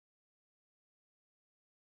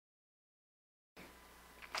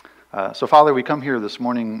So Father, we come here this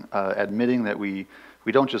morning admitting that we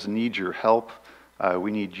don't just need your help,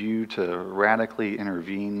 we need you to radically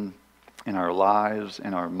intervene in our lives,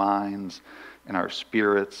 in our minds, in our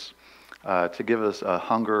spirits, to give us a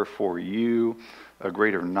hunger for you, a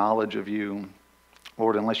greater knowledge of you.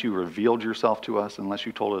 Lord, unless you revealed yourself to us, unless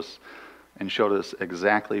you told us and showed us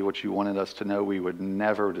exactly what you wanted us to know, we would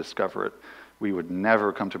never discover it. We would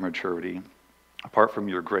never come to maturity apart from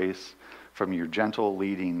your grace, from your gentle,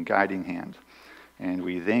 leading, guiding hand. And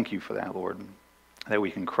we thank you for that, Lord, that we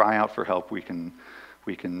can cry out for help. We can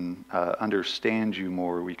understand you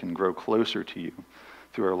more. We can grow closer to you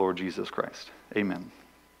through our Lord Jesus Christ. Amen.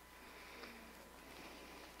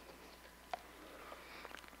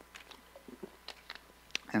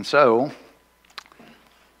 And so,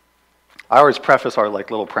 I always preface our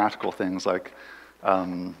little practical things,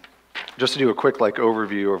 just to do a quick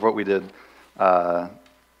overview of what we did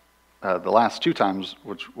the last two times,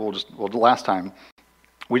 which the last time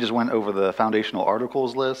we just went over the foundational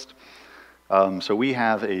articles list. So we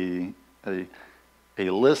have a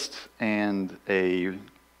list and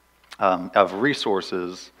of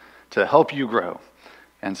resources to help you grow,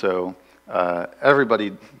 and so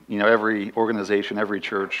everybody, every organization, every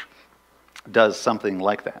church does something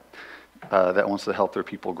like that. That wants to help their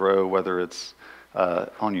people grow, whether it's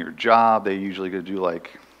on your job. They usually go do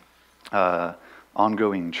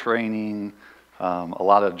ongoing training. A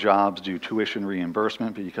lot of jobs do tuition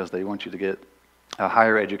reimbursement because they want you to get a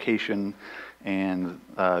higher education, and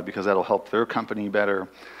because that'll help their company better,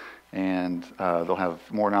 and they'll have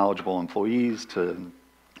more knowledgeable employees to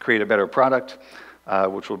create a better product,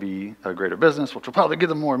 which will be a greater business, which will probably give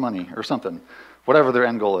them more money or something. Whatever their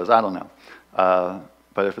end goal is, I don't know.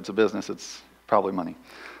 But if it's a business, it's probably money,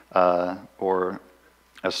 or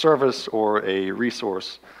a service, or a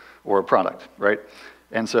resource, or a product, right?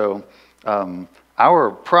 And so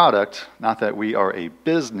our product, not that we are a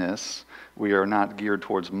business, we are not geared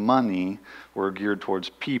towards money, we're geared towards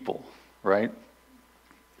people, right?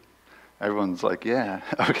 Everyone's like, yeah,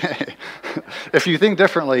 okay. If you think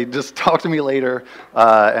differently, just talk to me later,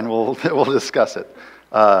 and we'll discuss it.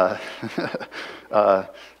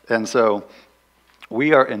 And so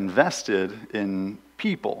we are invested in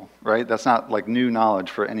people, right? That's not new knowledge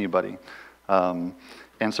for anybody. And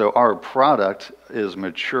so our product is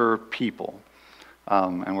mature people.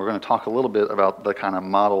 And we're going to talk a little bit about the kind of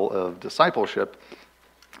model of discipleship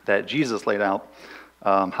that Jesus laid out,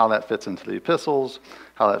 how that fits into the epistles,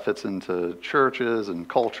 how that fits into churches and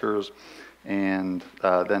cultures, and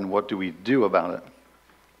then what do we do about it?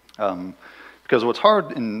 Because what's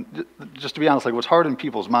hard, just to be honest, what's hard in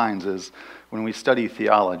people's minds is when we study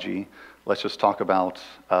theology, let's just talk about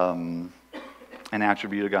an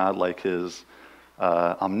attribute of God like his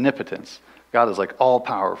omnipotence. God is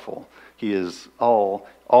all-powerful. He is all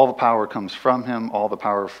the power comes from him, all the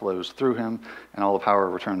power flows through him, and all the power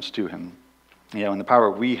returns to him. And the power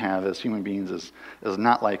we have as human beings is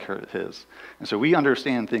not like his. And so we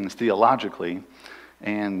understand things theologically,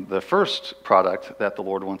 and the first product that the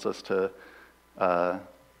Lord wants us to, or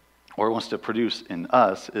wants to produce in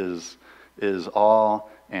us is awe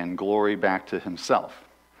and glory back to himself,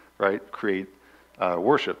 right? Create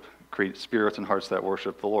worship, create spirits and hearts that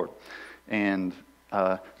worship the Lord. And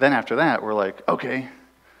then after that, we're like, okay,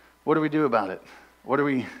 what do we do about it? Now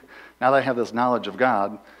that I have this knowledge of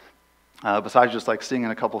God, besides just singing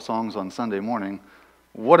a couple songs on Sunday morning,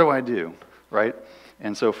 what do I do, right?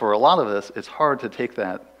 And so for a lot of us, it's hard to take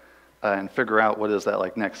that and figure out what is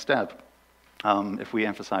that next step. If we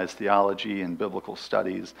emphasize theology and biblical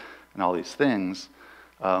studies and all these things,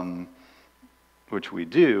 which we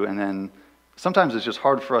do, and then sometimes it's just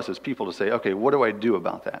hard for us as people to say, okay, what do I do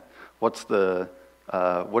about that? What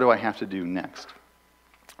do I have to do next,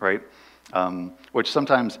 right? Which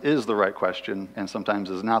sometimes is the right question and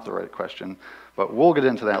sometimes is not the right question, but we'll get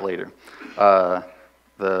into that later.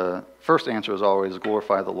 The first answer is always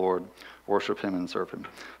glorify the Lord, worship him, and serve him.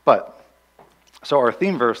 So our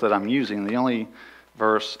theme verse that I'm using, the only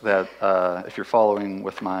verse that, if you're following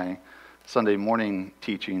with my Sunday morning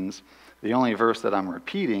teachings, the only verse that I'm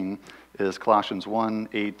repeating is Colossians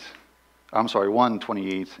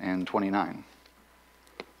 1:28 and 29.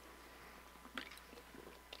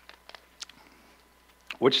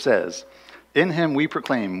 Which says, "In him we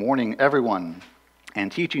proclaim, warning everyone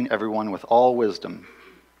and teaching everyone with all wisdom,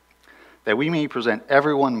 that we may present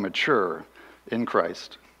everyone mature in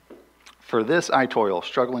Christ. For this I toil,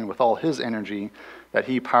 struggling with all his energy that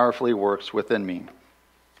he powerfully works within me."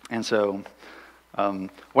 And so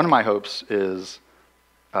one of my hopes is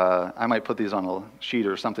I might put these on a sheet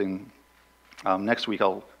or something next week,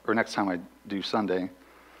 or next time I do Sunday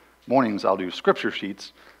mornings, I'll do scripture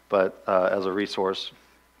sheets but as a resource.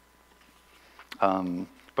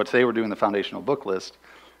 But today we're doing the foundational book list.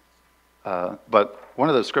 But one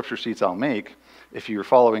of those scripture sheets I'll make, if you're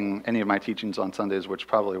following any of my teachings on Sundays, which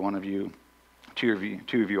probably one of you, two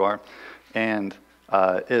of you are, and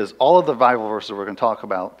is all of the Bible verses we're going to talk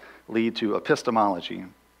about lead to epistemology,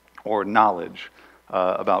 or knowledge,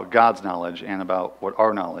 about God's knowledge and about what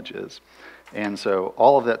our knowledge is. And so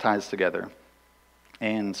all of that ties together.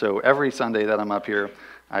 And so every Sunday that I'm up here,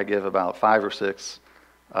 I give about 5 or 6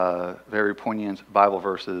 very poignant Bible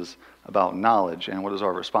verses about knowledge and what is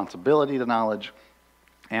our responsibility to knowledge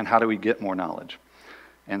and how do we get more knowledge.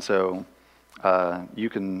 And so you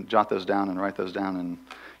can jot those down and write those down in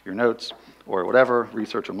your notes or whatever,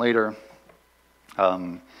 research them later.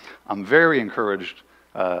 I'm very encouraged.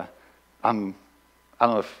 I don't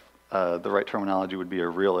know if the right terminology would be a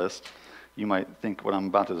realist. You might think what I'm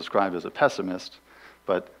about to describe as a pessimist,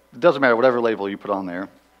 but it doesn't matter, whatever label you put on there,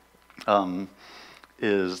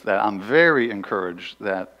 is that I'm very encouraged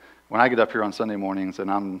that when I get up here on Sunday mornings,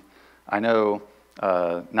 and I know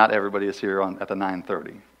not everybody is here at the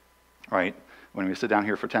 9:30, right? When we sit down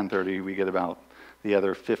here for 10:30, we get about the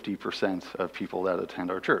other 50% of people that attend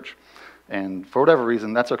our church. And for whatever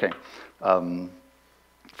reason, that's okay.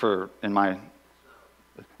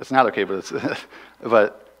 It's not okay, but it's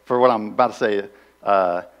but for what I'm about to say,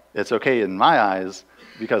 it's okay in my eyes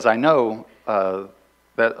because I know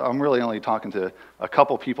that I'm really only talking to a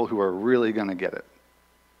couple people who are really going to get it.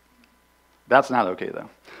 That's not okay, though.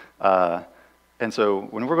 And so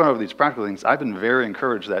when we're going over these practical things, I've been very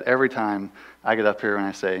encouraged that every time I get up here and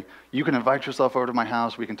I say, you can invite yourself over to my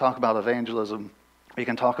house, we can talk about evangelism, we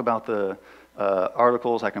can talk about the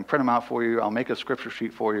articles, I can print them out for you, I'll make a scripture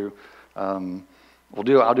sheet for you, I'll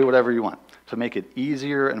do whatever you want to make it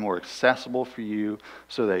easier and more accessible for you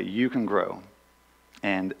so that you can grow.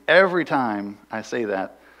 And every time I say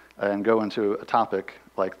that and go into a topic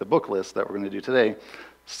like the book list that we're going to do today,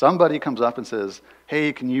 somebody comes up and says,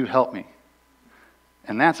 hey, can you help me?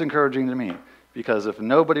 And that's encouraging to me, because if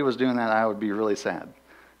nobody was doing that, I would be really sad.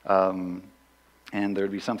 And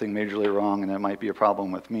there'd be something majorly wrong, and it might be a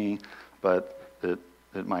problem with me, but it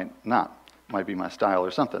might not. It might be my style or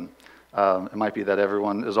something. It might be that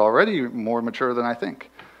everyone is already more mature than I think.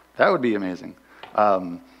 That would be amazing.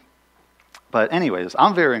 But anyways,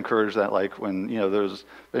 I'm very encouraged that when there's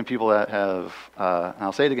been people that have, and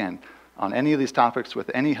I'll say it again, on any of these topics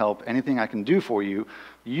with any help, anything I can do for you,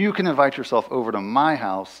 you can invite yourself over to my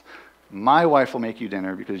house. My wife will make you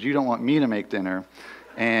dinner because you don't want me to make dinner,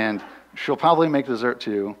 and she'll probably make dessert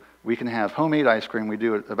too. We can have homemade ice cream. We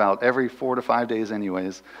do it about every 4 to 5 days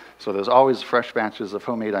anyways, so there's always fresh batches of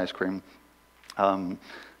homemade ice cream.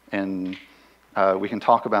 We can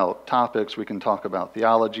talk about topics, we can talk about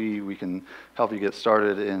theology, we can help you get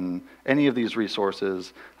started in any of these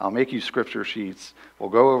resources. I'll make you scripture sheets, we'll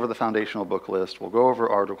go over the foundational book list, we'll go over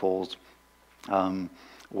articles,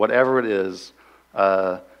 whatever it is,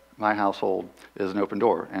 my household is an open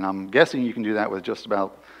door. And I'm guessing you can do that with just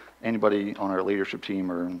about anybody on our leadership team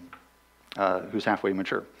or who's halfway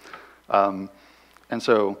mature. And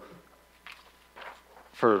so,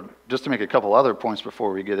 just to make a couple other points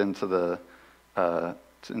before we get into the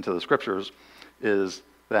scriptures, is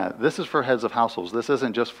that this is for heads of households. This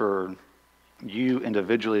isn't just for you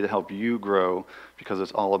individually to help you grow because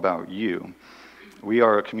it's all about you. We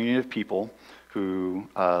are a community of people who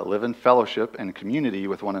live in fellowship and community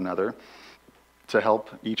with one another to help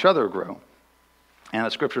each other grow. And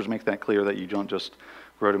the scriptures make that clear, that you don't just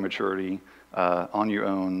grow to maturity on your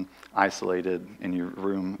own, isolated in your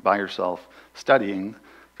room by yourself, studying.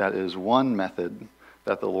 That is one method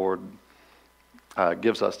that the Lord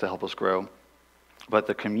gives us to help us grow. But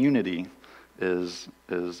the community is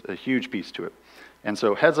a huge piece to it. And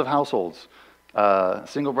so heads of households,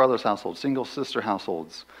 single brothers households, single sister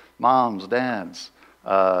households, moms, dads,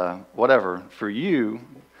 whatever. For you,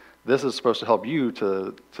 this is supposed to help you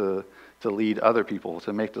to lead other people,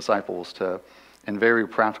 to make disciples, in very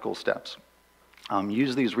practical steps.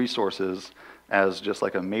 Use these resources as just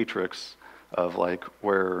like a matrix of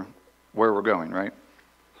where we're going, right?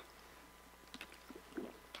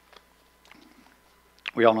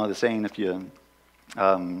 We all know the saying, if you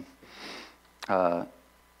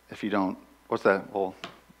don't, what's that? Well,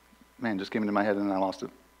 man, just came into my head and I lost it.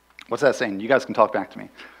 What's that saying? You guys can talk back to me.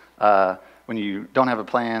 When you don't have a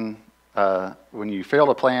plan, when you fail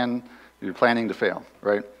to plan, you're planning to fail,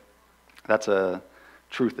 right? That's a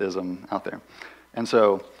truthism out there. And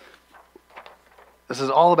so this is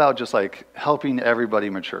all about just helping everybody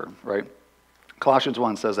mature, right? Colossians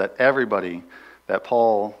 1 says that everybody, that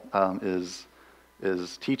Paul is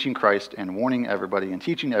teaching Christ and warning everybody and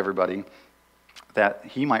teaching everybody that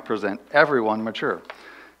he might present everyone mature.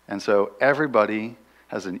 And so everybody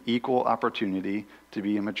has an equal opportunity to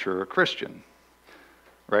be a mature Christian,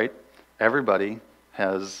 right? Everybody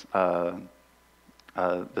has the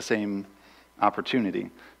same opportunity.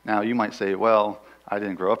 Now, you might say, well, I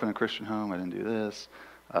didn't grow up in a Christian home. I didn't do this.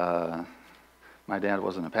 My dad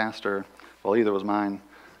wasn't a pastor. Well, either was mine.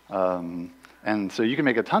 And so you can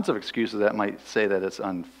make a tons of excuses that might say that it's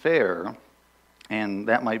unfair, and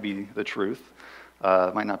that might be the truth.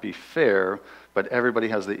 It might not be fair, but everybody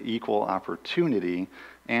has the equal opportunity,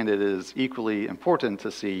 and it is equally important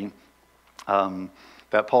to see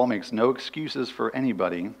that Paul makes no excuses for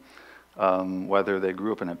anybody, whether they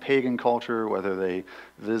grew up in a pagan culture, whether they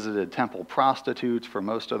visited temple prostitutes for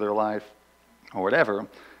most of their life, or whatever.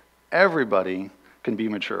 Everybody can be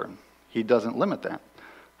mature. He doesn't limit that.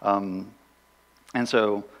 And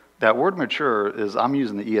so that word mature is, I'm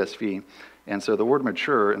using the ESV, and so the word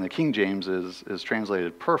mature in the King James is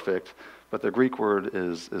translated perfect, but the Greek word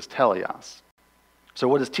is teleos. So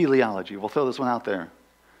what is teleology? We'll throw this one out there.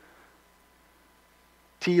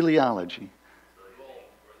 Teleology.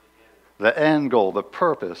 The end goal, the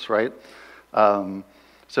purpose, right? So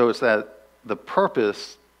it's that the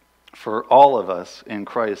purpose for all of us in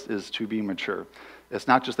Christ is to be mature. It's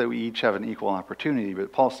not just that we each have an equal opportunity,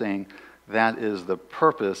 but Paul's saying that is the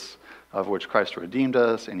purpose of which Christ redeemed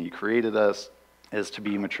us and he created us, is to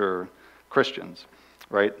be mature Christians,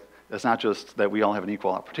 right? It's not just that we all have an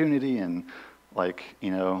equal opportunity and like we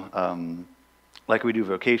do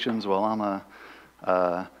vocations. Well,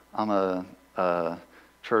 I'm a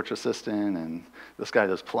church assistant, and this guy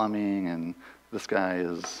does plumbing, and this guy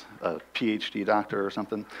is a PhD doctor or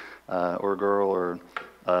something, or a girl, or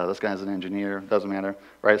this guy's an engineer. Doesn't matter,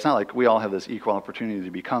 right? It's not like we all have this equal opportunity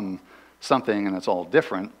to become something, and it's all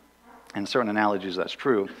different. In certain analogies, that's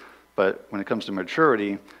true. But when it comes to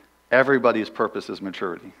maturity, everybody's purpose is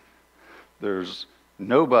maturity. There's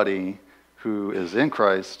nobody who is in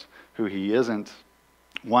Christ who he isn't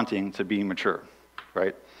wanting to be mature,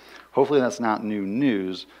 right? Hopefully that's not new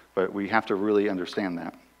news, but we have to really understand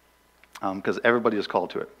that because everybody is called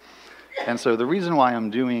to it. And so the reason why I'm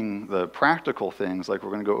doing the practical things, like we're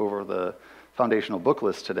going to go over the foundational book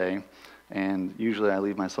list today, and usually I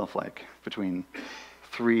leave myself like between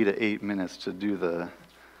 3 to 8 minutes to do the,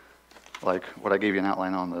 like what I gave you an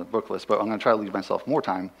outline on the book list, but I'm going to try to leave myself more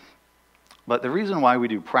time. But the reason why we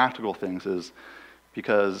do practical things is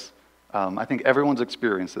because I think everyone's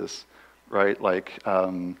experienced this, right? Like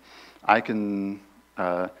I can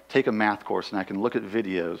take a math course and I can look at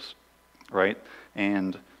videos, right?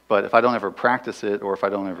 But if I don't ever practice it, or if I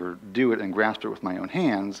don't ever do it and grasp it with my own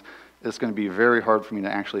hands, it's going to be very hard for me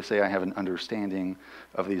to actually say I have an understanding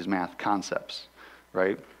of these math concepts,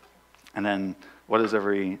 right? And then what is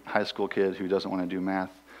every high school kid who doesn't want to do math?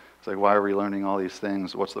 It's like, why are we learning all these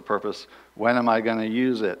things? What's the purpose? When am I going to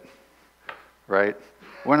use it, right?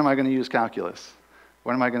 When am I going to use calculus?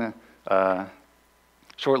 When am I going to,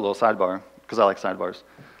 short little sidebar, because I like sidebars,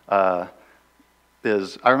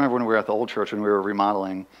 is I remember when we were at the old church and we were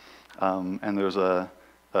remodeling, and there's the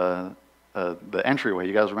entryway.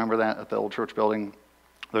 You guys remember that at the old church building?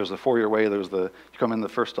 There's the foyer way. You come in the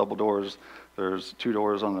first double doors. There's 2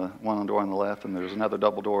 doors one door on the left, and there's another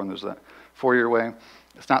double door, and there's that foyer way.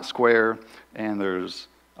 It's not square, and there's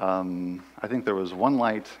I think there was one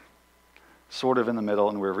light sort of in the middle,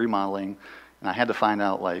 and we were remodeling, and I had to find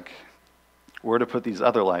out like where to put these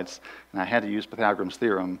other lights, and I had to use Pythagoras'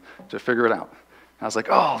 theorem to figure it out. And I was like,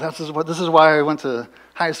 oh, this is why I went to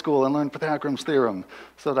high school and learned Pythagoras' theorem,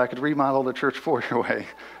 so that I could remodel the church foyer way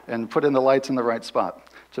and put in the lights in the right spot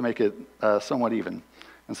to make it somewhat even.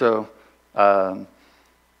 And so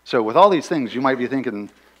with all these things, you might be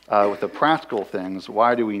thinking, with the practical things,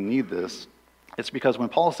 why do we need this? It's because when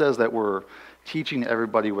Paul says that we're teaching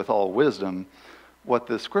everybody with all wisdom, what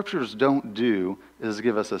the scriptures don't do is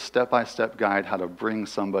give us a step-by-step guide how to bring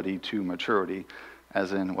somebody to maturity.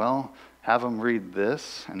 As in, well, have them read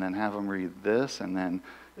this, and then have them read this, and then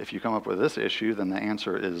if you come up with this issue, then the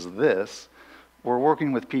answer is this. We're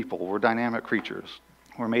working with people. We're dynamic creatures.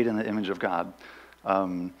 We're made in the image of God.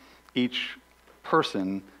 Each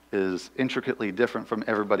person is intricately different from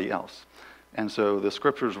everybody else. And so the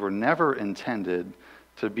scriptures were never intended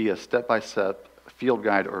to be a step-by-step field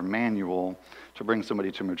guide or manual to bring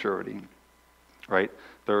somebody to maturity, right?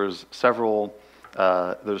 There's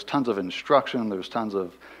tons of instruction, there's tons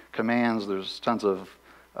of commands, there's tons of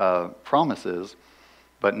promises,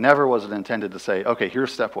 but never was it intended to say, okay,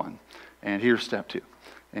 here's step 1, and here's step 2,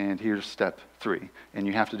 and here's step 3, and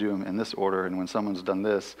you have to do them in this order, and when someone's done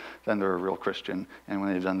this, then they're a real Christian, and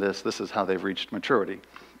when they've done this, this is how they've reached maturity.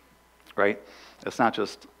 right? It's not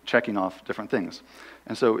just checking off different things.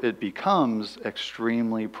 And so it becomes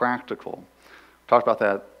extremely practical. Talked about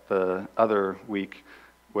that the other week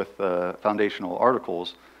with the foundational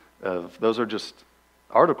articles. Those are just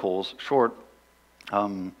articles, short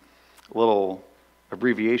little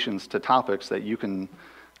abbreviations to topics that you can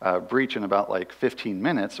breach in about like 15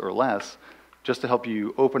 minutes or less, just to help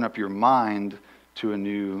you open up your mind to a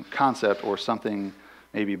new concept or something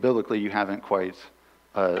maybe biblically you haven't quite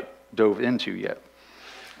dove into yet.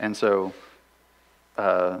 And so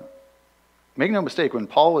make no mistake, when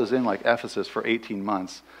Paul was in like Ephesus for 18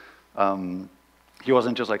 months, he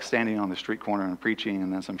wasn't just like standing on the street corner and preaching,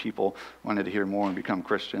 and then some people wanted to hear more and become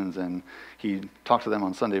Christians, and he talked to them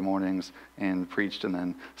on Sunday mornings and preached and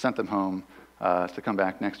then sent them home to come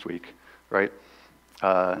back next week, right?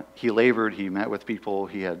 He labored, he met with people,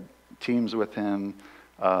 he had teams with him,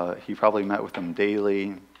 he probably met with them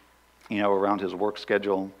daily, around his work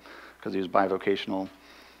schedule, because he was bivocational,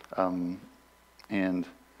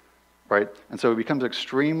 right? And so it becomes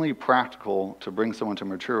extremely practical to bring someone to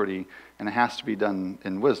maturity, and it has to be done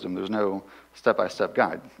in wisdom. There's no step-by-step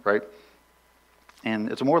guide, right?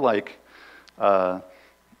 And it's more like, the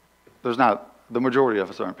majority of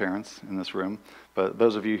us aren't parents in this room, but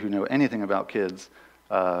those of you who know anything about kids,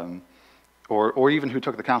 or even who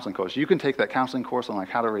took the counseling course, you can take that counseling course on like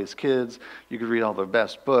how to raise kids, you could read all the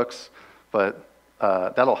best books, but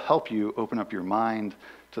that'll help you open up your mind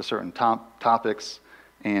to certain topics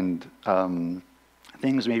and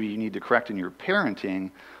things maybe you need to correct in your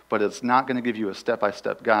parenting, but it's not going to give you a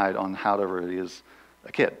step-by-step guide on how to raise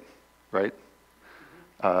a kid, right?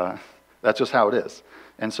 That's just how it is.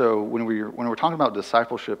 And so when we're talking about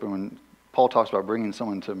discipleship, and when Paul talks about bringing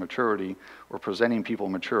someone to maturity or presenting people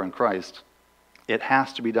mature in Christ, it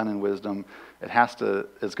has to be done in wisdom.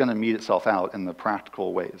 It's going to meet itself out in the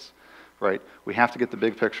practical ways, right? We have to get the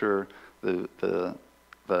big picture, the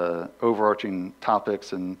overarching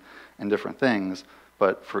topics and different things,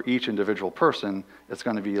 but for each individual person, it's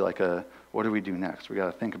going to be like what do we do next? We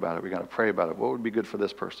got to think about it. We got to pray about it. What would be good for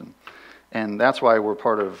this person? And that's why we're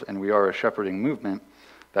part of, and we are a shepherding movement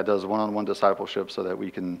that does one-on-one discipleship, so that we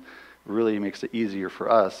can really makes it easier for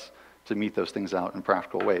us to meet those things out in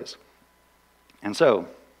practical ways. And so,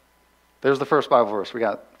 there's the first Bible verse. We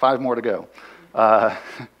got 5 more to go.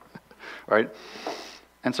 Right?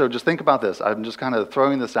 And so just think about this. I'm just kind of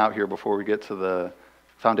throwing this out here before we get to the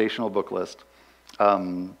foundational book list.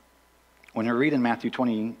 When you read in Matthew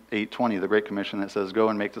 28:20, the Great Commission that says, "Go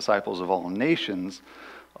and make disciples of all nations,"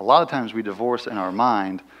 a lot of times we divorce in our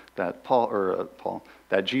mind that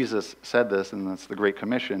that Jesus said this, and that's the Great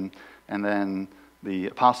Commission, and then the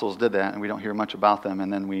apostles did that, and we don't hear much about them,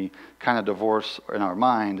 and then we kind of divorce in our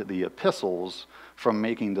mind the epistles from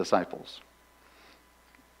making disciples.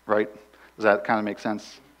 Right? Does that kind of make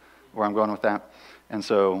sense where I'm going with that? And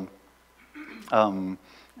so,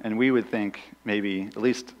 and we would think maybe, at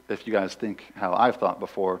least if you guys think how I've thought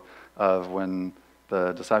before, of when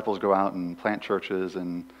the disciples go out and plant churches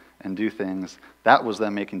and do things, that was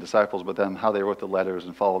them making disciples, but then how they wrote the letters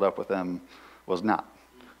and followed up with them was not,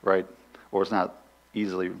 right? Or it's not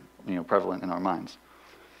easily prevalent in our minds.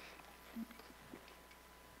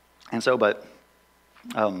 And so, but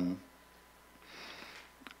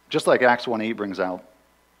just like Acts 1:8 brings out,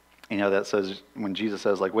 that says, when Jesus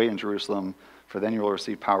says, like, wait in Jerusalem, for then you will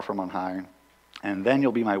receive power from on high, and then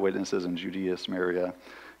you'll be my witnesses in Judea, Samaria,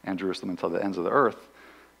 and Jerusalem until the ends of the earth.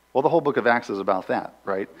 Well, the whole book of Acts is about that,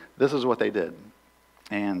 right? This is what they did.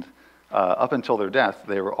 And up until their death,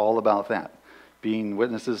 they were all about that, being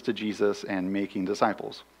witnesses to Jesus and making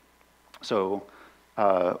disciples. So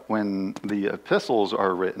when the epistles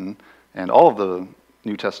are written, and all of the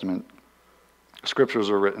New Testament scriptures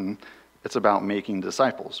are written, it's about making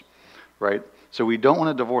disciples, right? So we don't want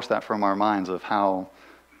to divorce that from our minds of how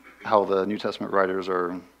the New Testament writers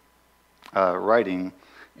are writing,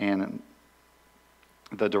 and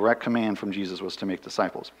the direct command from Jesus was to make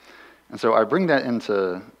disciples. And so I bring that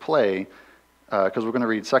into play because we're going to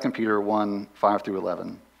read 2 Peter 1:5 through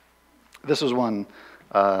 11. This is one,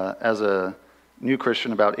 as a new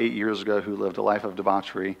Christian about 8 years ago who lived a life of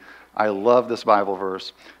debauchery, I love this Bible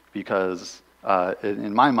verse because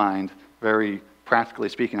in my mind, very practically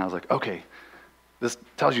speaking, I was like, okay, this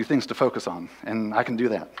tells you things to focus on, and I can do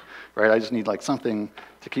that, right? I just need like something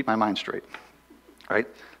to keep my mind straight, right?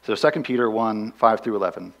 So 2 Peter 1:5 through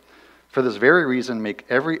 11. For this very reason, make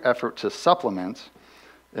every effort to supplement,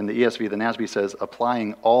 in the ESV, the NASB says,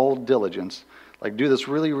 applying all diligence. Like, do this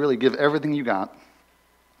really, really, give everything you got.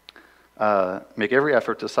 Make every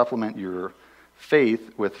effort to supplement your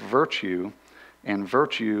faith with virtue, and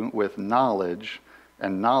virtue with knowledge,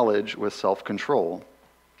 and knowledge with self-control,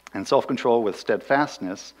 and self-control with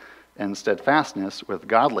steadfastness, and steadfastness with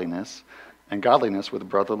godliness, and godliness with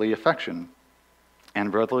brotherly affection,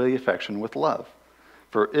 and brotherly affection with love.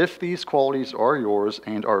 For if these qualities are yours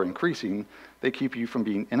and are increasing, they keep you from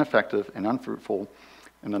being ineffective and unfruitful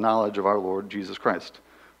in the knowledge of our Lord Jesus Christ.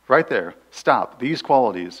 Right there, stop. These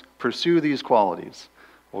qualities, pursue these qualities.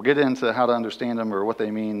 We'll get into how to understand them or what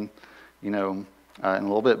they mean, in a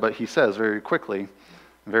little bit, but he says very quickly,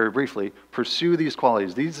 very briefly, pursue these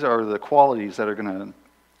qualities. These are the qualities that are going to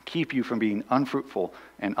keep you from being unfruitful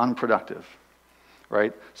and unproductive,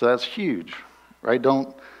 right? So that's huge, right?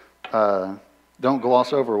 Don't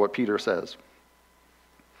gloss over what Peter says.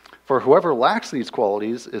 For whoever lacks these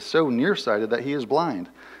qualities is so nearsighted that he is blind,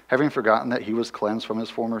 having forgotten that he was cleansed from his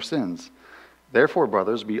former sins. Therefore,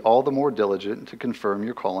 brothers, be all the more diligent to confirm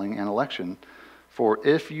your calling and election. For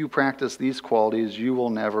if you practice these qualities, you will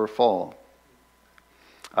never fall.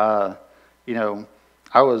 I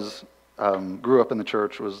grew up in the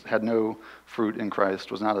church, had no fruit in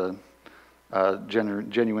Christ, was not a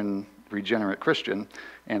genuine regenerate Christian,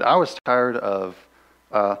 and I was tired of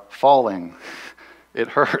falling. It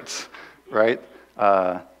hurts, right?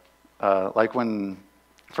 Like when,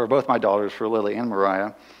 for both my daughters, for Lily and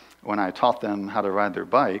Mariah, when I taught them how to ride their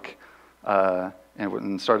bike,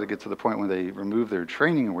 and started to get to the point when they removed their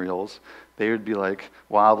training wheels, they would be like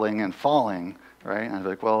wobbling and falling, right? And I was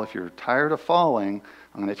like, well, if you're tired of falling,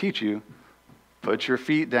 I'm going to teach you, put your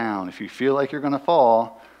feet down. If you feel like you're going to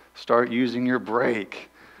fall, start using your brake,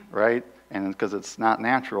 right? And because it's not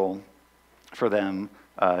natural for them,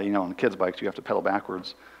 on kids' bikes, you have to pedal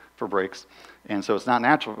backwards for brakes. And so it's not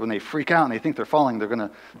natural. When they freak out and they think they're falling, they're going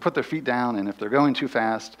to put their feet down, and if they're going too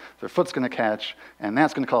fast, their foot's going to catch, and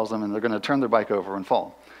that's going to cause them, and they're going to turn their bike over and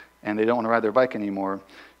fall. And they don't want to ride their bike anymore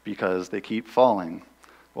because they keep falling.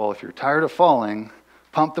 Well, if you're tired of falling,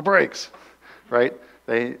 pump the brakes, right?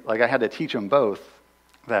 I had to teach them both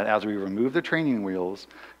that as we remove the training wheels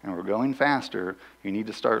and we're going faster, you need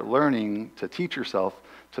to start learning to teach yourself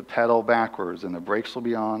to pedal backwards, and the brakes will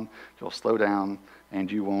be on, you'll slow down, and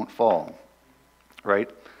you won't fall, right?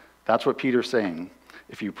 That's what Peter's saying.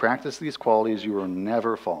 If you practice these qualities, you will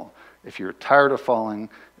never fall. If you're tired of falling,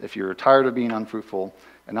 if you're tired of being unfruitful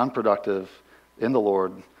and unproductive in the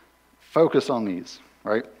Lord, focus on these,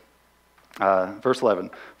 right? Verse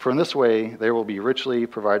 11, for in this way there will be richly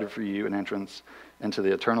provided for you an entrance into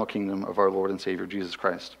the eternal kingdom of our Lord and Savior Jesus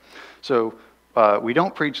Christ. So we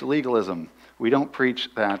don't preach legalism. We don't preach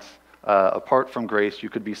that apart from grace you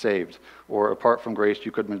could be saved, or apart from grace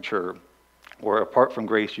you could mature, or apart from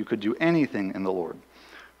grace you could do anything in the Lord,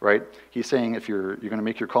 right? He's saying if you're going to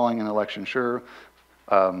make your calling and election sure,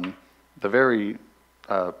 the very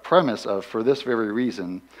premise of for this very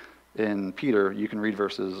reason in Peter, you can read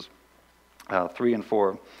verses 3 and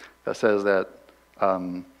 4, that says that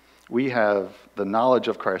we have the knowledge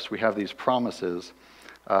of Christ, we have these promises,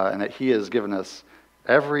 and that he has given us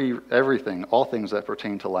everything, all things that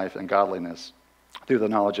pertain to life and godliness through the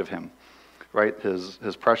knowledge of him, right? His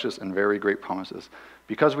precious and very great promises.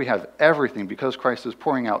 Because we have everything, because Christ is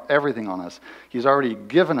pouring out everything on us, he's already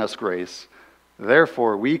given us grace,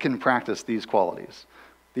 therefore we can practice these qualities.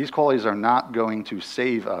 These qualities are not going to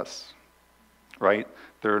save us, right?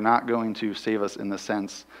 They're not going to save us in the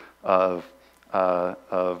sense of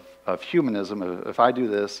humanism. If I do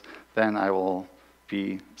this, then I will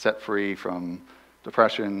be set free from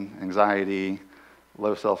depression, anxiety,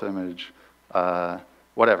 low self-image,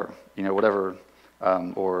 whatever,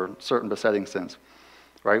 or certain besetting sins,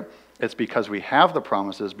 right? It's because we have the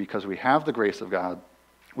promises, because we have the grace of God,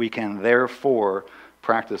 we can therefore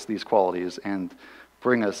practice these qualities and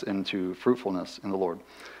bring us into fruitfulness in the Lord.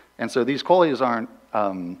 And so these qualities aren't,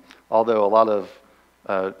 although a lot of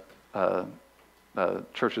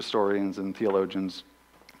church historians and theologians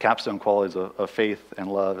capstone qualities of faith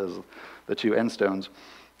and love as the two end stones.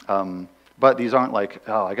 But these aren't like,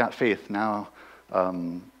 oh, I got faith, now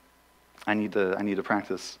I need to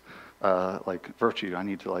practice like virtue. I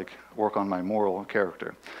need to like work on my moral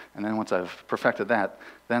character. And then once I've perfected that,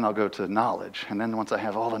 then I'll go to knowledge. And then once I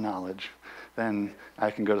have all the knowledge, then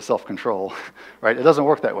I can go to self-control, right? It doesn't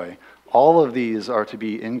work that way. All of these are to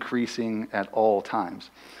be increasing at all times.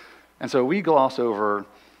 And so we gloss over,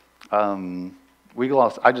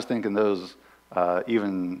 I just think in those,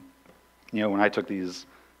 even, when I took these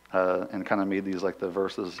and kind of made these like the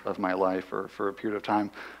verses of my life or for a period of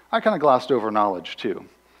time, I kind of glossed over knowledge too,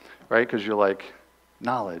 right? Because you're like,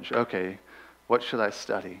 knowledge, okay, what should I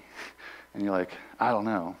study? And you're like, I don't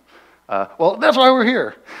know. Well, that's why we're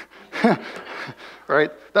here,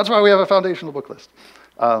 right? That's why we have a foundational book list.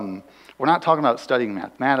 we're not talking about studying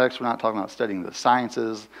mathematics. We're not talking about studying the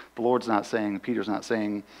sciences. The Lord's not saying, Peter's not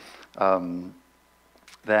saying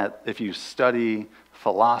that if you study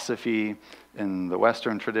philosophy in the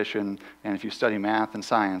Western tradition, and if you study math and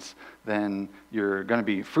science, then you're going to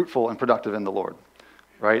be fruitful and productive in the Lord,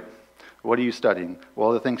 right? What are you studying?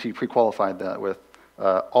 Well, the things he pre-qualified that with,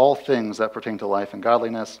 all things that pertain to life and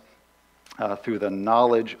godliness, through the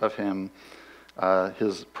knowledge of him,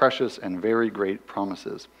 his precious and very great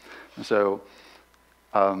promises. And so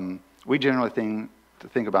we generally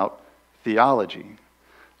think about theology,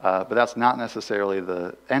 but that's not necessarily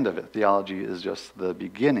the end of it. Theology is just the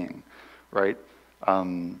beginning, right?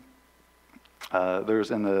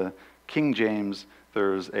 There's in the King James,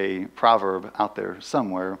 there's a proverb out there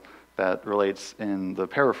somewhere that relates in the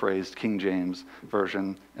paraphrased King James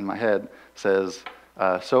version in my head, says,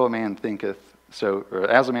 so a man thinketh, so, or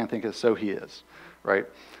as a man thinketh, so he is, right?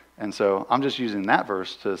 And so I'm just using that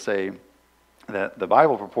verse to say that the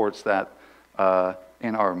Bible purports that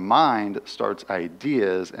in our mind starts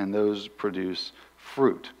ideas, and those produce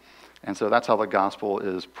fruit. And so that's how the gospel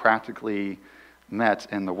is practically met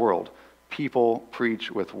in the world. People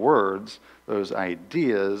preach with words, those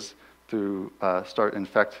ideas through start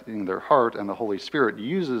infecting their heart, and the Holy Spirit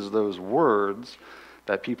uses those words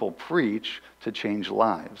that people preach to change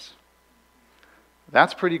lives.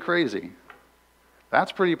 That's pretty crazy.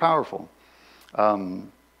 That's pretty powerful.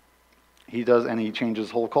 He does, and he changes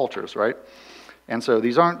whole cultures, right? And so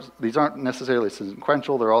these aren't necessarily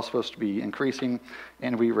sequential. They're all supposed to be increasing,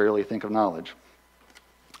 and we rarely think of knowledge.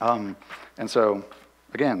 And so,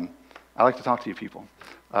 again, I like to talk to you people.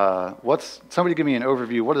 Somebody give me an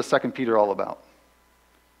overview. What is 2 Peter all about?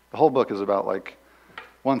 The whole book is about like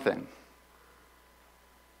one thing.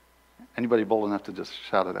 Anybody bold enough to just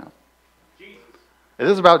shout it out? Jesus. It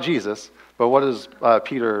is about Jesus, but what is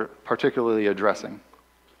Peter particularly addressing?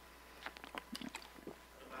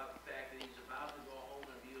 About the fact that he's about to go home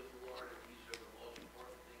and be with the Lord, and these are the most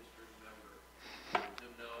important things to remember, to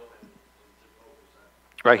know, and to focus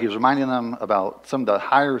on. Right, he's reminding them about some of the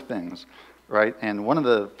higher things, right? And one of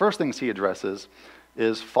the first things he addresses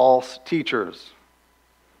is false teachers,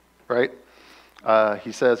 right?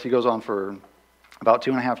 He goes on for about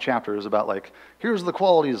 2.5 chapters about like, here's the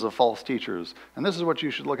qualities of false teachers, and this is what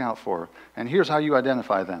you should look out for, and here's how you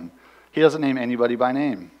identify them. He doesn't name anybody by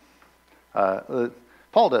name.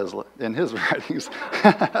 Paul does in his writings,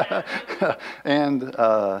 and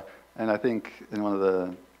I think in one of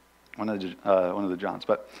the Johns,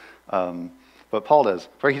 but Paul does.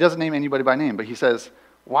 Right? He doesn't name anybody by name, but he says,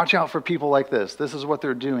 watch out for people like this. This is what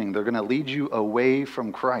they're doing. They're going to lead you away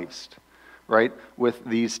from Christ, right? With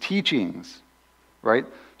these teachings. Right?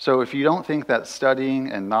 So if you don't think that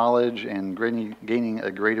studying and knowledge and gaining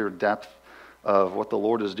a greater depth of what the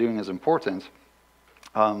Lord is doing is important,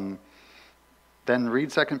 then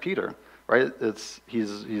read 2 Peter. Right?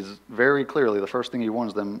 He's very clearly, the first thing he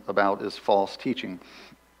warns them about is false teaching.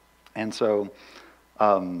 And so,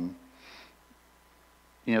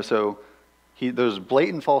 there's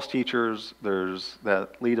blatant false teachers. There's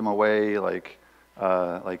that lead them away, like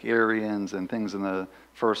Arians and things in the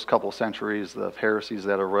first couple centuries of heresies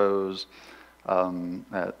that arose,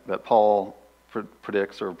 that Paul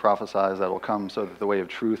predicts or prophesies that will come so that the way of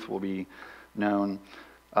truth will be known.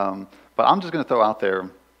 But I'm just going to throw out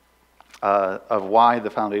there of why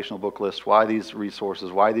the foundational book list, why these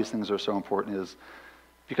resources, why these things are so important is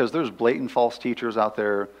because there's blatant false teachers out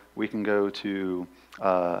there we can go to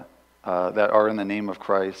that are in the name of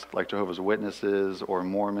Christ, like Jehovah's Witnesses or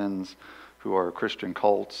Mormons, who are Christian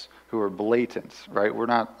cults, who are blatant, right?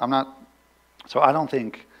 So I don't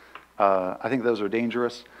think, I think those are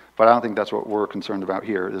dangerous, but I don't think that's what we're concerned about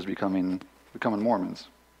here, is becoming Mormons.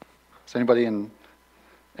 Is anybody in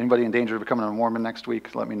danger of becoming a Mormon next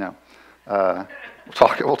week? Let me know.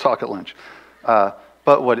 We'll talk at lunch.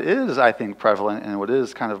 But what is, I think, prevalent and what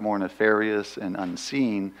is kind of more nefarious and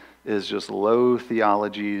unseen is just low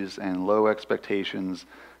theologies and low expectations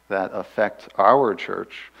that affect our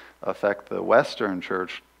church, affect the Western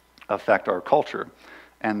church, affect our culture,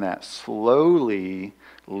 and that slowly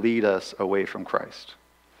lead us away from Christ.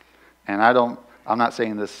 And I'm not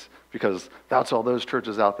saying this because that's all those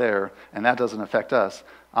churches out there, and that doesn't affect us.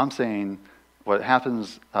 I'm saying what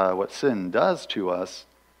happens, what sin does to us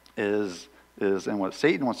is, and what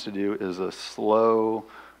Satan wants to do is a slow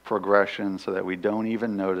progression so that we don't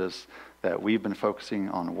even notice that we've been focusing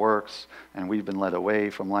on works, and we've been led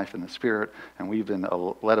away from life in the Spirit, and we've been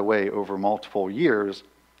led away over multiple years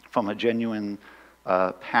from a genuine,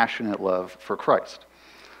 passionate love for Christ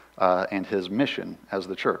and his mission as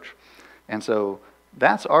the church. And so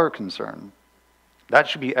that's our concern. That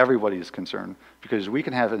should be everybody's concern, because we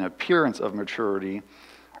can have an appearance of maturity,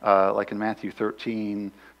 like in Matthew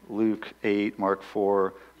 13, Luke 8, Mark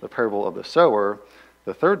 4, the parable of the sower.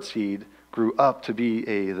 The third seed grew up to be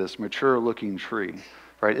this mature-looking tree,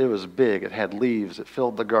 right? It was big, it had leaves, it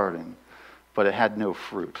filled the garden, but it had no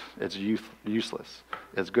fruit. It's useless.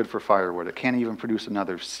 It's good for firewood. It can't even produce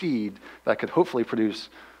another seed that could hopefully produce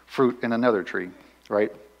fruit in another tree,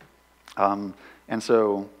 right? And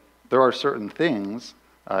so there are certain things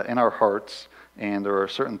in our hearts, and there are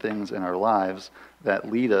certain things in our lives that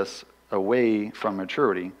lead us away from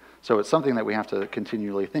maturity. So it's something that we have to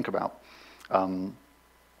continually think about and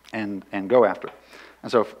go after.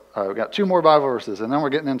 And so we've got 2 more Bible verses, and then we're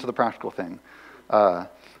getting into the practical thing.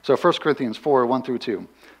 So 1 Corinthians 4, 1 through 2.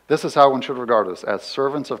 This is how one should regard us, as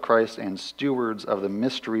servants of Christ and stewards of the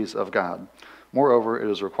mysteries of God. Moreover, it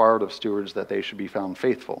is required of stewards that they should be found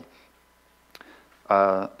faithful.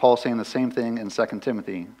 Paul saying the same thing in 2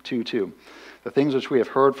 Timothy 2:2. The things which you have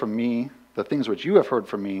heard from me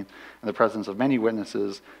in the presence of many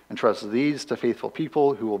witnesses, entrust these to faithful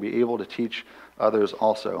people who will be able to teach others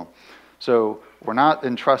also. So we're not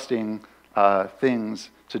entrusting things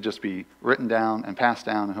to just be written down and passed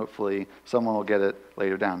down, and hopefully someone will get it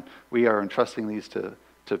later down. We are entrusting these to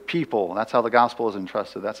people. That's how the gospel is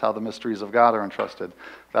entrusted. That's how the mysteries of God are entrusted.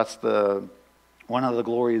 That's one of the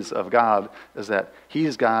glories of God, is that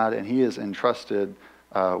He's God and He has entrusted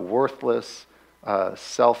worthless,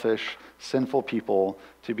 selfish, sinful people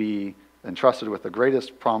to be entrusted with the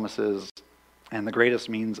greatest promises and the greatest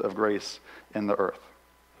means of grace in the earth.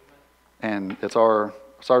 And it's our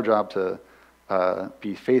job to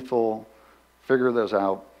be faithful, figure those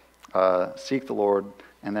out, seek the Lord,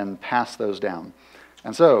 and then pass those down.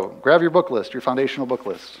 And so, grab your book list, your foundational book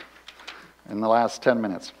list, in the last 10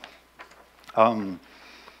 minutes. And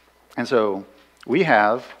so,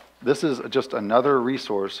 this is just another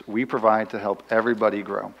resource we provide to help everybody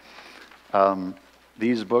grow.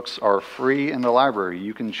 These books are free in the library.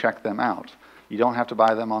 You can check them out. You don't have to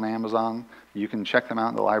buy them on Amazon. You can check them out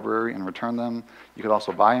in the library and return them. You could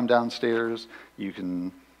also buy them downstairs. You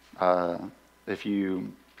can, if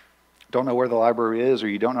you don't know where the library is or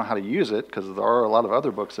you don't know how to use it, because there are a lot of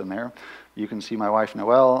other books in there, you can see my wife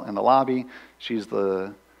Noelle in the lobby. She's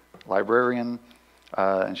the librarian,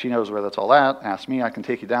 and she knows where that's all at. Ask me, I can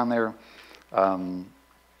take you down there.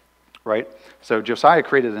 Right? So Josiah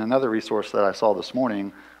created another resource that I saw this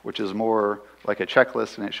morning, which is more like a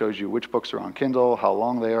checklist, and it shows you which books are on Kindle, how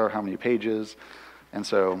long they are, how many pages. And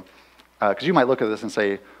so, because you might look at this and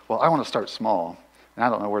say, well, I want to start small. And I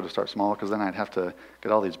don't know where to start small, because then I'd have to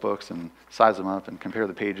get all these books and size them up and compare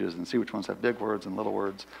the pages and see which ones have big words and little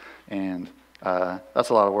words. And that's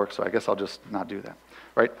a lot of work, so I guess I'll just not do that.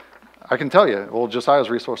 Right? I can tell you, well, Josiah's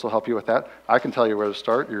resource will help you with that. I can tell you where to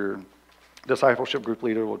start. Your discipleship group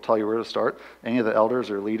leader will tell you where to start. Any of the elders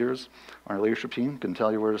or leaders on our leadership team can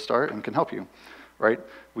tell you where to start and can help you, right?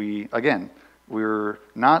 We're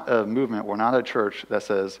not a movement, we're not a church that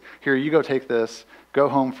says, here, you go take this, go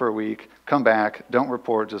home for a week, come back, don't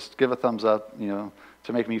report, just give a thumbs up,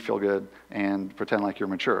 to make me feel good and pretend like you're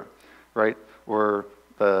mature, right? One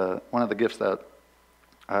of the gifts that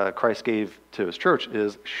Christ gave to his church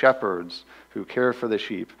is shepherds who care for the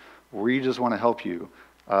sheep. We just want to help you.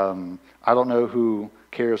 I don't know who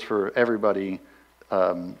cares for everybody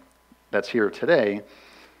that's here today,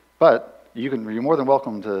 but you're more than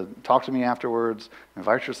welcome to talk to me afterwards,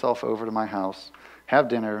 invite yourself over to my house, have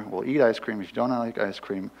dinner, we'll eat ice cream. If you don't like ice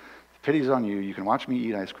cream, the pity's on you. You can watch me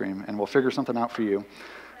eat ice cream, and we'll figure something out for you,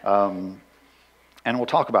 and we'll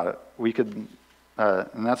talk about it.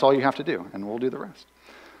 And that's all you have to do, and we'll do the rest.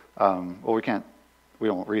 We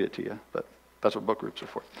won't read it to you, but that's what book groups are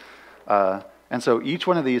for. And so each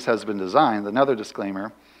one of these has been designed. Another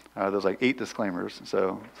disclaimer, there's like 8 disclaimers,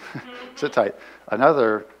 so sit tight.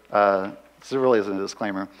 Another, this really isn't a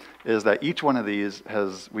disclaimer, is that each one of these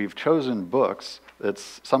we've chosen books.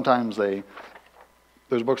 Sometimes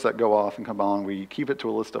there's books that go off and come on. We keep it to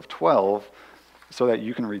a list of 12 so that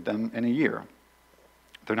you can read them in a year.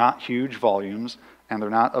 They're not huge volumes, and they're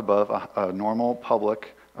not above a normal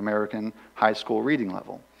public American high school reading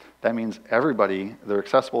level. That means they're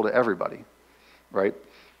accessible to everybody. Right?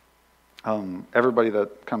 Everybody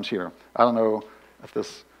that comes here. I don't know if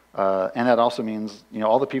this, and that also means,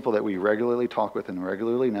 all the people that we regularly talk with and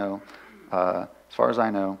regularly know, as far as I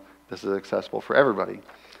know, this is accessible for everybody.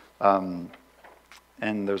 And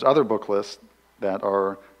there's other book lists that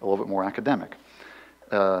are a little bit more academic.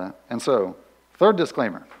 And so, third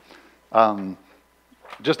disclaimer,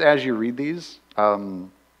 just as you read these,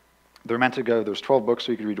 they're meant to there's 12 books,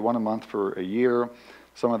 so you can read 1 a month for a year.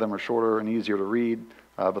 Some of them are shorter and easier to read,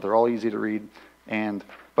 but they're all easy to read.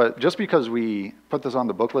 But just because we put this on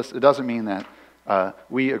the book list, it doesn't mean that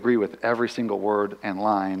we agree with every single word and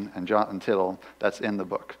line and jot and tittle that's in the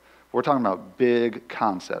book. We're talking about big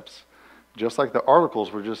concepts. Just like the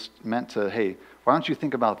articles were just meant to, hey, why don't you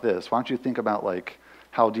think about this? Why don't you think about like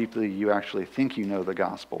how deeply you actually think you know the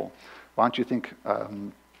gospel? Why don't you think,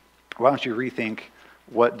 why don't you rethink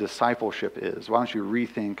what discipleship is? Why don't you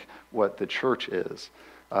rethink what the church is?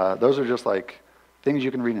 Those are just like things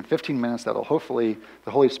you can read in 15 minutes that'll hopefully,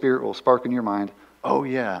 the Holy Spirit will spark in your mind, oh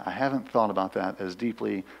yeah, I haven't thought about that as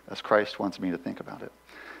deeply as Christ wants me to think about it.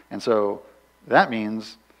 And so that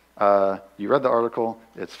means you read the article,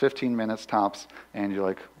 it's 15 minutes tops, and you're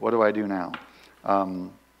like, what do I do now?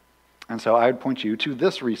 And so I'd point you to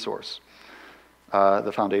this resource,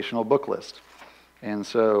 the Foundational Book List. And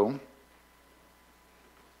so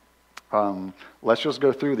let's just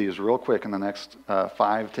go through these real quick in the next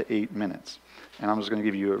 5 to 8 minutes. And I'm just going to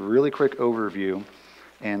give you a really quick overview.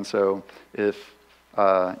 And so if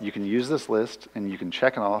you can use this list and you can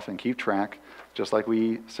check it off and keep track, just like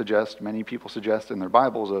we suggest, many people suggest in their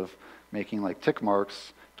Bibles of making like tick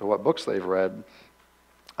marks to what books they've read,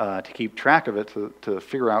 to keep track of it, to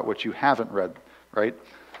figure out what you haven't read, right?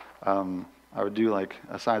 I would do like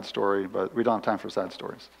a side story, but we don't have time for side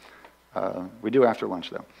stories. We do after lunch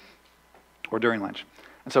though, or during lunch.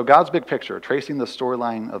 And so God's Big Picture, Tracing the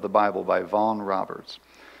Storyline of the Bible by Vaughan Roberts.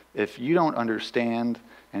 If you don't understand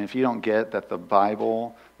and if you don't get that the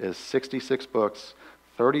Bible is 66 books,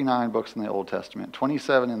 39 books in the Old Testament,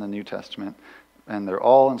 27 in the New Testament, and they're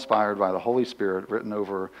all inspired by the Holy Spirit, written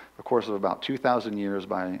over the course of about 2,000 years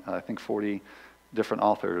by, I think, 40 different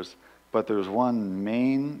authors. But there's one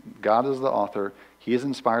main, God is the author, He has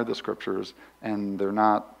inspired the Scriptures, and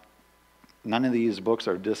none of these books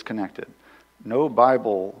are disconnected. No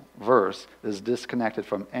Bible verse is disconnected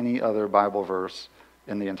from any other Bible verse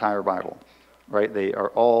in the entire Bible, right? They are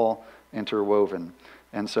all interwoven.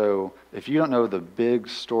 And so if you don't know the big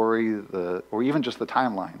story, or even just the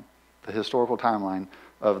timeline, the historical timeline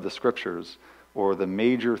of the Scriptures, or the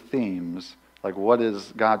major themes, like what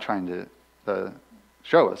is God trying to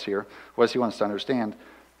show us here, what does He want us to understand,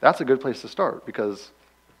 that's a good place to start, because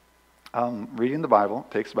reading the Bible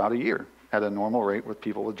takes about a year at a normal rate with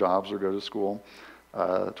people with jobs or go to school,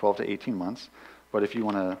 12 to 18 months. But if you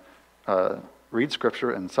want to read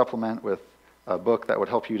Scripture and supplement with a book that would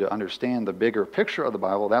help you to understand the bigger picture of the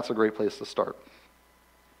Bible, that's a great place to start.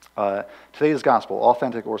 Today's Gospel,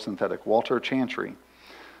 Authentic or Synthetic, Walter Chantry.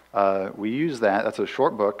 We use that. That's a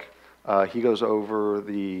short book. He goes over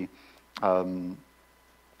the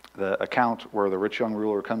account where the rich young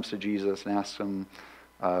ruler comes to Jesus and asks him,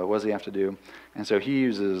 what does he have to do? And so he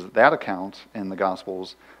uses that account in the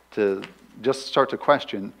Gospels to just start to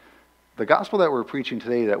question the gospel that we're preaching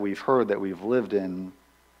today, that we've heard, that we've lived in,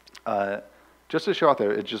 just to show out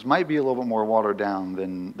there, it just might be a little bit more watered down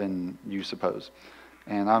than you suppose.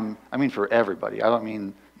 And I mean for everybody. I don't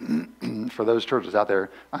mean for those churches out there.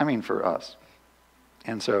 I mean for us.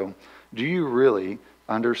 And so, do you really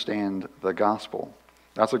understand the gospel?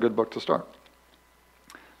 That's a good book to start.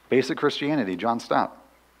 Basic Christianity, John Stott.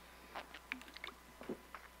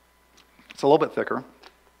 It's a little bit thicker.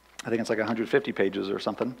 I think it's like 150 pages or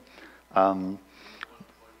something.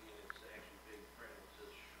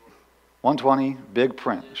 120, big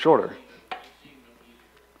print, shorter.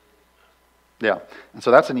 Yeah, and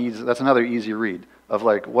so that's another easy read of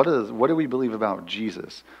like what do we believe about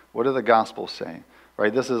Jesus? What do the Gospels say?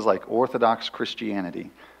 Right? This is like Orthodox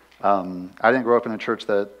Christianity. I didn't grow up in a church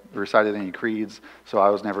that recited any creeds, so I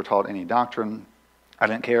was never taught any doctrine. I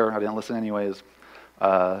didn't care. I didn't listen anyways.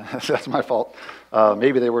 That's my fault.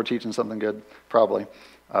 Maybe they were teaching something good. Probably.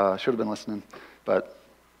 Should have been listening. But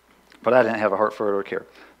I didn't have a heart for it or care.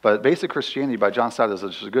 But Basic Christianity by John Stott is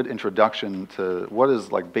just a good introduction to what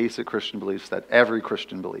is like basic Christian beliefs that every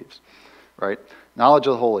Christian believes. Right? Knowledge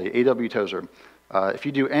of the Holy, A.W. Tozer. If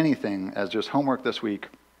you do anything as just homework this week,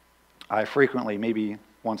 I frequently, maybe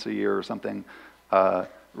once a year or something,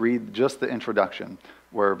 read just the introduction,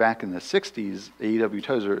 where back in the 60s, A.W.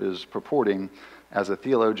 Tozer is purporting as a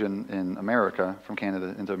theologian in America, from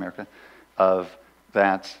Canada into America, of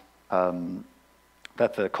that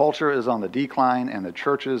the culture is on the decline and the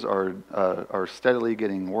churches are steadily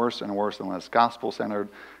getting worse and worse and less gospel-centered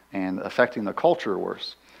and affecting the culture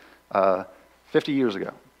worse. 50 years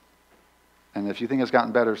ago. And if you think it's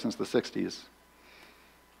gotten better since the 60s,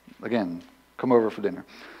 again, come over for dinner.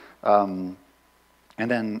 And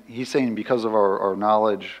then he's saying because of our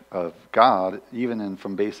knowledge of God, even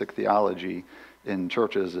from basic theology in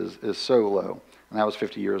churches, is so low. And that was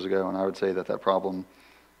 50 years ago, and I would say that problem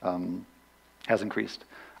has increased.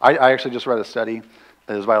 I actually just read a study.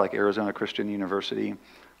 It was by like Arizona Christian University,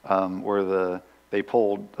 where they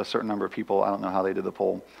polled a certain number of people. I don't know how they did the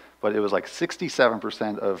poll, but it was like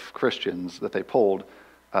 67% of Christians that they polled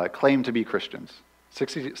claimed to be Christians.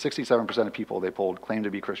 67% of people they polled claimed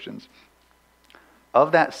to be Christians.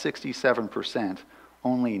 Of that 67%,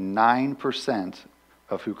 only 9%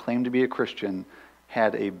 of who claimed to be a Christian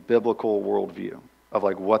had a biblical worldview of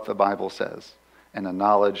like what the Bible says and a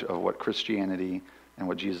knowledge of what Christianity and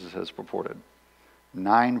what Jesus has purported.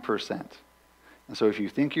 9%. And so if you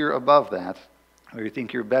think you're above that, or you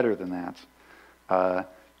think you're better than that,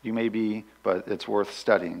 you may be, but it's worth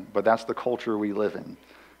studying. But that's the culture we live in.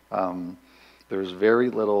 There's very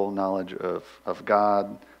little knowledge of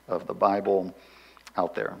God, of the Bible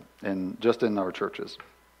out there, and just in our churches.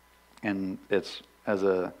 And it's, as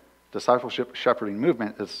a discipleship shepherding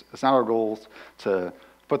movement, it's not our goal to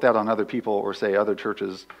put that on other people or say other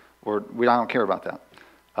churches, or I don't care about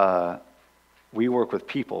that. We work with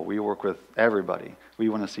people. We work with everybody. We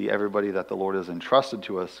want to see everybody that the Lord has entrusted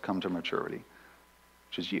to us come to maturity,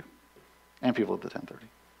 which is you, and people at the 10:30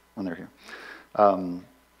 when they're here.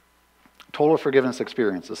 Total Forgiveness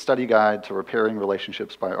Experience, a study guide to repairing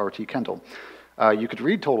relationships by R.T. Kendall. You could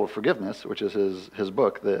read Total Forgiveness, which is his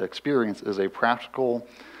book. The Experience is a practical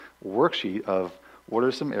worksheet of what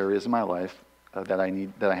are some areas in my life that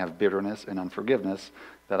I have bitterness and unforgiveness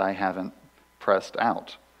that I haven't pressed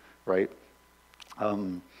out, right?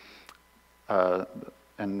 And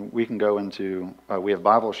we can go into, we have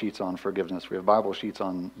Bible sheets on forgiveness. We have Bible sheets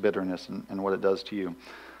on bitterness and what it does to you.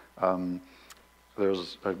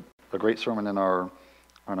 There's a great sermon on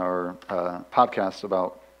our podcast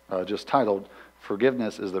about just titled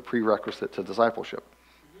 "Forgiveness is the Prerequisite to Discipleship,"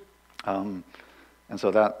 and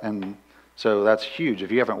so that's huge.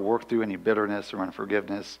 If you haven't worked through any bitterness or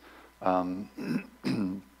unforgiveness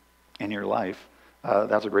in your life,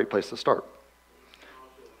 that's a great place to start.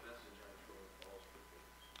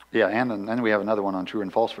 Yeah, and then we have another one on true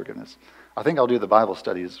and false forgiveness. I think I'll do the Bible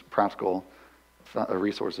studies, practical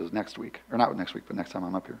resources next week. Or not next week, but next time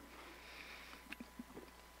I'm up here.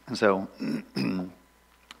 And so,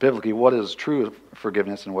 biblically, what is true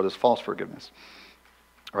forgiveness and what is false forgiveness?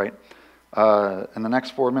 Right? In the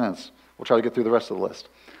next 4 minutes, we'll try to get through the rest of the list.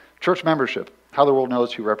 Church membership, how the world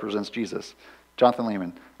knows who represents Jesus. Jonathan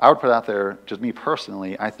Lehman. I would put out there, just me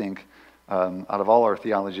personally, I think, out of all our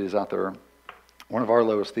theologies out there, one of our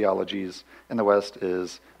lowest theologies in the West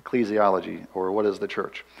is ecclesiology, or what is the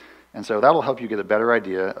church? And so that'll help you get a better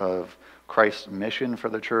idea of Christ's mission for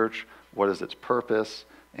the church, what is its purpose,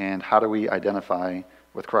 and how do we identify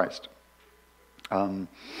with Christ. The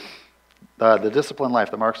Disciplined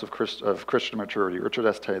Life, the Marks of Christian Maturity, Richard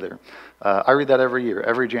S. Taylor. I read that every year,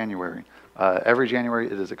 every January. Every January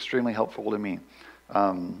it is extremely helpful to me.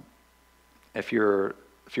 If you're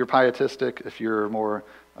pietistic, if you're more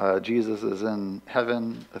Jesus is in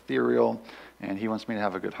heaven, ethereal, and he wants me to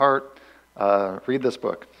have a good heart, read this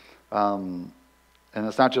book. And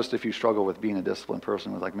it's not just if you struggle with being a disciplined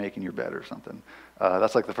person with like making your bed or something.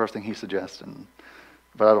 That's like the first thing he suggests.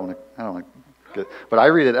 But I don't want to get. But I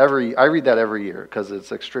read that every year because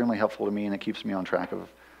it's extremely helpful to me and it keeps me on track of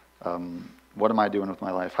what am I doing with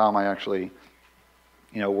my life? How am I actually,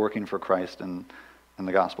 working for Christ and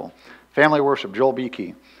the gospel? Family Worship, Joel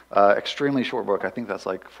Beakey. Extremely short book. I think that's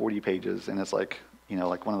like 40 pages, and it's like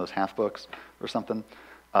one of those half books or something.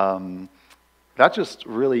 That's just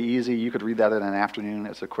really easy. You could read that in an afternoon.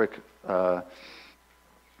 It's a quick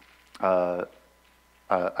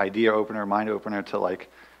idea opener, mind opener to like,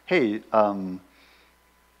 hey,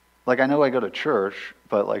 like I know I go to church,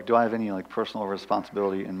 but like, do I have any like personal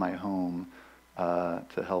responsibility in my home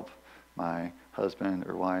to help my husband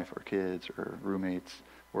or wife or kids or roommates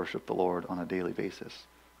worship the Lord on a daily basis?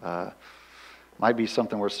 Might be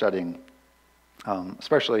something worth studying.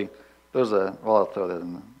 Especially, I'll throw that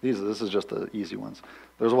in. This is just the easy ones.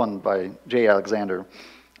 There's one by J. Alexander,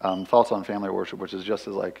 Thoughts on Family Worship, which is just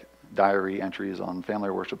as like diary entries on family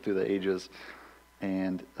worship through the ages.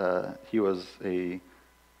 And he was a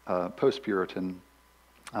post-Puritan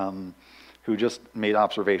who just made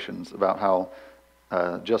observations about how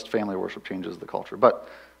just family worship changes the culture.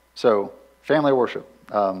 So Family Worship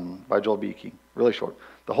by Joel Beakey, really short.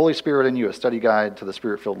 The Holy Spirit in You, a study guide to the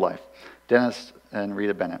Spirit-filled life. Dennis and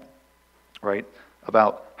Rita Bennett, right?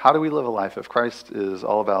 About how do we live a life if Christ is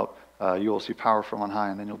all about you will see power from on high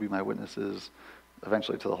and then you'll be my witnesses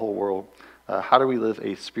eventually to the whole world. How do we live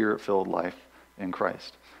a Spirit-filled life in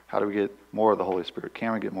Christ? How do we get more of the Holy Spirit?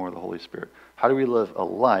 Can we get more of the Holy Spirit? How do we live a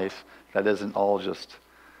life that isn't all just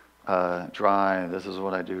dry, this is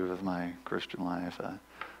what I do with my Christian life?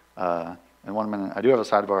 in 1 minute. I do have a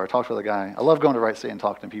sidebar. I talked with a guy. I love going to Wright State and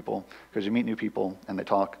talking to people because you meet new people and they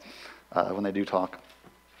talk when they do talk.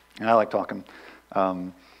 And I like talking.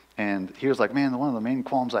 And he was like, man, one of the main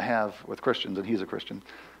qualms I have with Christians, and he's a Christian,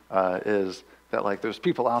 is that like there's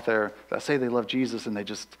people out there that say they love Jesus and they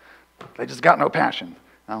just got no passion.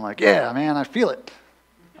 And I'm like, yeah, man, I feel it.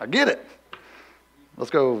 I get it.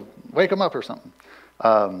 Let's go wake them up or something.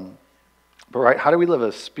 But right, how do we live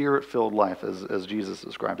a spirit-filled life as Jesus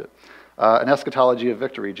described it? An eschatology of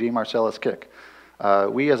victory, G. Marcellus Kick.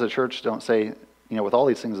 We as a church don't say, with all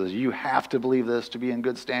these things, is you have to believe this to be in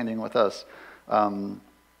good standing with us. I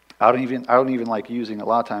don't even like using a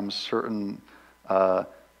lot of times certain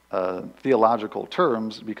theological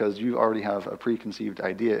terms because you already have a preconceived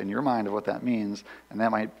idea in your mind of what that means, and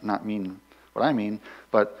that might not mean what I mean.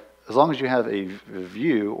 But as long as you have a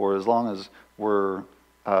view, or as long as we're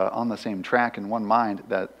on the same track in one mind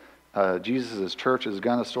that Jesus' church is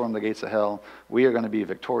going to storm the gates of hell. We are going to be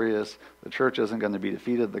victorious. The church isn't going to be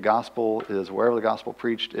defeated. The gospel is wherever the gospel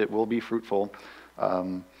preached, it will be fruitful.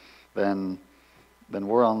 Then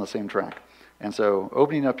we're on the same track. And so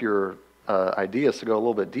opening up your ideas to go a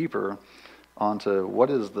little bit deeper onto what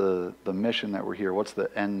is the mission that we're here. What's the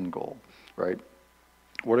end goal, right?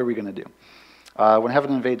 What are we going to do? When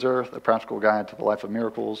Heaven Invades Earth, A Practical Guide to the Life of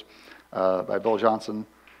Miracles by Bill Johnson.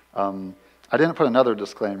 I didn't put another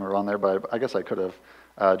disclaimer on there, but I guess I could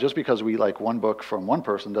have. Just because we like one book from one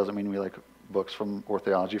person doesn't mean we like books or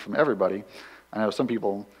theology from everybody. I know some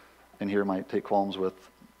people in here might take qualms with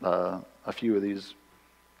a few of these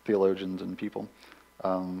theologians and people.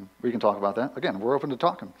 We can talk about that. Again, we're open to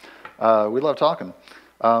talking. We love talking.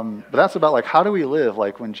 But that's about like how do we live?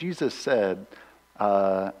 Like when Jesus said,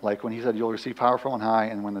 like when he said, you'll receive power from on high,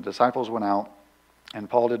 and when the disciples went out, and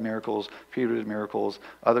Paul did miracles, Peter did miracles,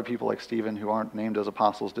 other people like Stephen who aren't named as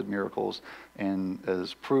apostles did miracles, and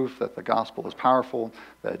as proof that the gospel is powerful,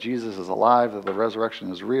 that Jesus is alive, that the resurrection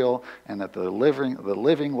is real, and that the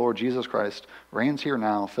living Lord Jesus Christ reigns here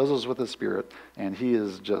now, fills us with his Spirit, and he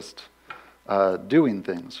is just doing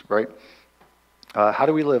things, right? How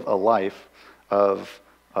do we live a life of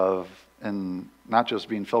and not just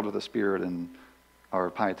being filled with the Spirit in our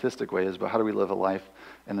pietistic ways, but how do we live a life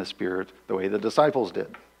in the Spirit the way the disciples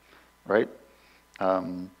did, right?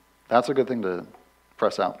 That's a good thing to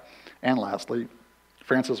press out. And lastly,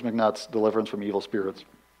 Francis McNutt's Deliverance from Evil Spirits.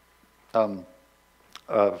 Another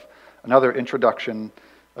introduction,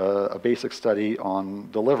 a basic study on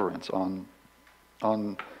deliverance, on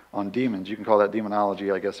demons. You can call that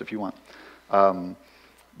demonology, I guess, if you want.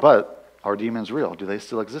 But are demons real? Do they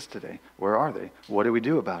still exist today? Where are they? What do we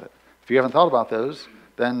do about it? If you haven't thought about those,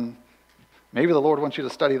 then maybe the Lord wants you to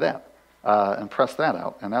study that and press that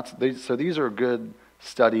out. And so these are good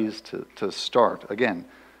studies to start. Again,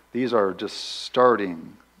 these are just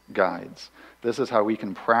starting guides. This is how we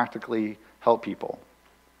can practically help people.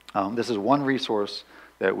 This is one resource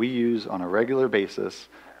that we use on a regular basis.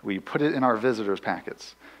 We put it in our visitors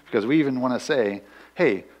packets because we even want to say,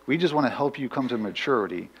 hey, we just want to help you come to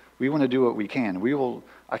maturity. We want to do what we can.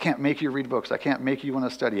 I can't make you read books. I can't make you want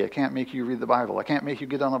to study. I can't make you read the Bible. I can't make you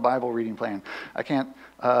get on a Bible reading plan. I can't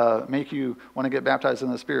make you want to get baptized in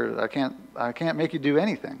the Spirit. I can't make you do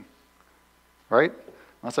anything, right?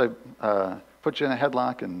 Unless I put you in a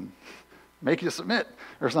headlock and make you submit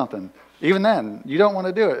or something. Even then, you don't want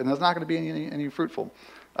to do it, and it's not going to be any fruitful.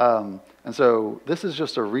 And so this is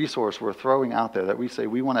just a resource we're throwing out there that we say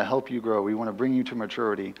we want to help you grow. We want to bring you to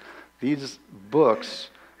maturity. These books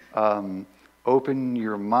open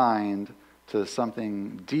your mind to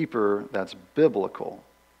something deeper that's biblical,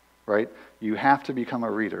 right? You have to become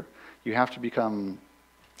a reader. You have to become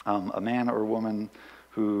a man or woman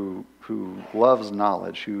who loves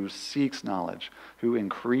knowledge, who seeks knowledge, who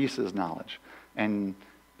increases knowledge. And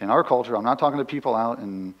in our culture, I'm not talking to people out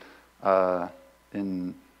in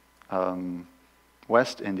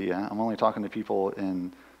West India. I'm only talking to people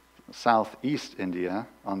in Southeast India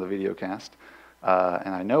on the video cast.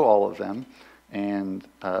 And I know all of them. And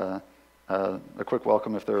a quick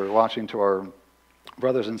welcome, if they're watching, to our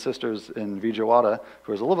brothers and sisters in Vijayawada,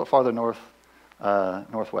 who is a little bit farther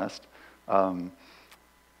northwest.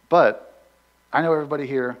 But I know everybody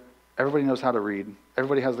here. Everybody knows how to read.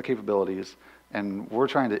 Everybody has the capabilities. And we're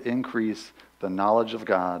trying to increase the knowledge of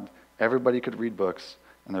God. Everybody could read books,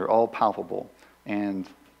 and they're all palpable. And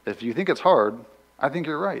if you think it's hard, I think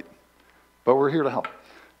you're right. But we're here to help.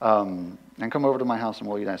 And come over to my house and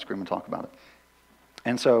we'll eat ice cream and talk about it.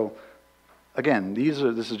 And so, again,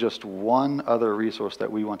 this is just one other resource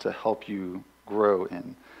that we want to help you grow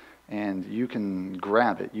in. And you can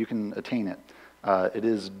grab it. You can attain it. It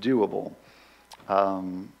is doable.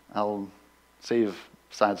 I'll save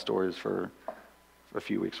side stories for a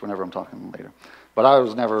few weeks, whenever I'm talking later. But I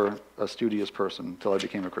was never a studious person until I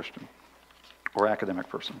became a Christian or academic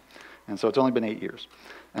person. And so it's only been 8 years.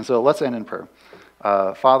 And so let's end in prayer.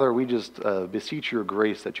 Father, we just beseech your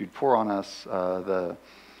grace that you'd pour on us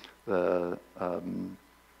the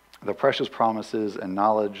precious promises and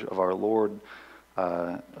knowledge of our Lord,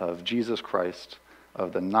 of Jesus Christ,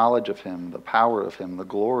 of the knowledge of him, the power of him, the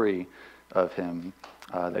glory of him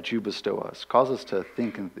that you bestow us. Cause us to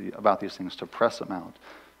think about these things, to press them out,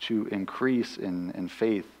 to increase in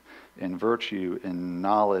faith, in virtue, in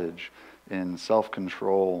knowledge, in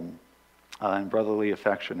self-control, in brotherly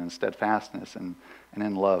affection, and steadfastness, and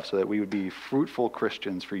in love, so that we would be fruitful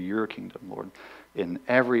Christians for your kingdom, Lord, in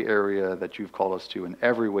every area that you've called us to, in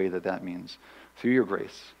every way that means, through your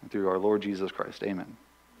grace, and through our Lord Jesus Christ. Amen.